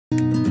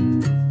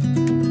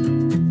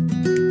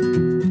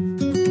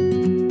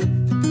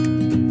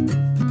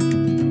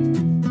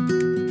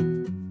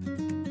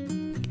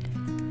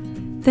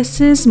This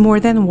is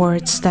More Than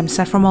Words stem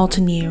set from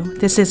Altenew.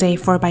 This is a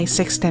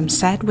 4x6 stem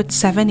set with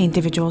 7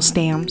 individual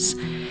stamps.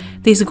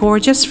 These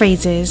gorgeous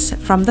phrases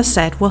from the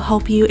set will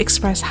help you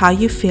express how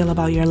you feel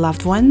about your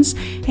loved ones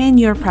and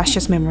your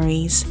precious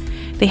memories.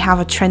 They have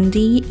a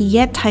trendy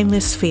yet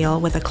timeless feel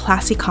with a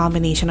classy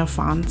combination of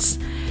fonts.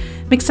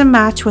 Mix and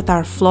match with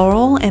our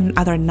floral and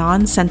other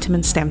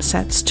non-sentiment stem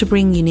sets to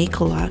bring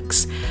unique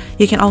looks.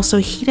 You can also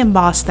heat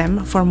emboss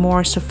them for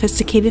more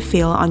sophisticated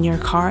feel on your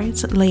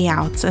cards,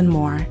 layouts, and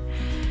more.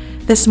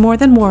 This More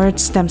Than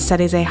Words stem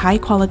set is a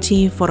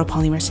high-quality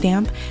photopolymer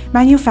stamp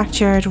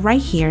manufactured right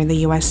here in the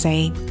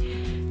USA.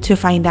 To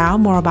find out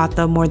more about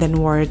the More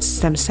Than Words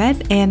stem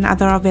set and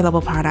other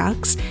available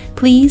products,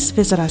 please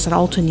visit us at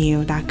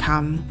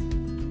altenew.com.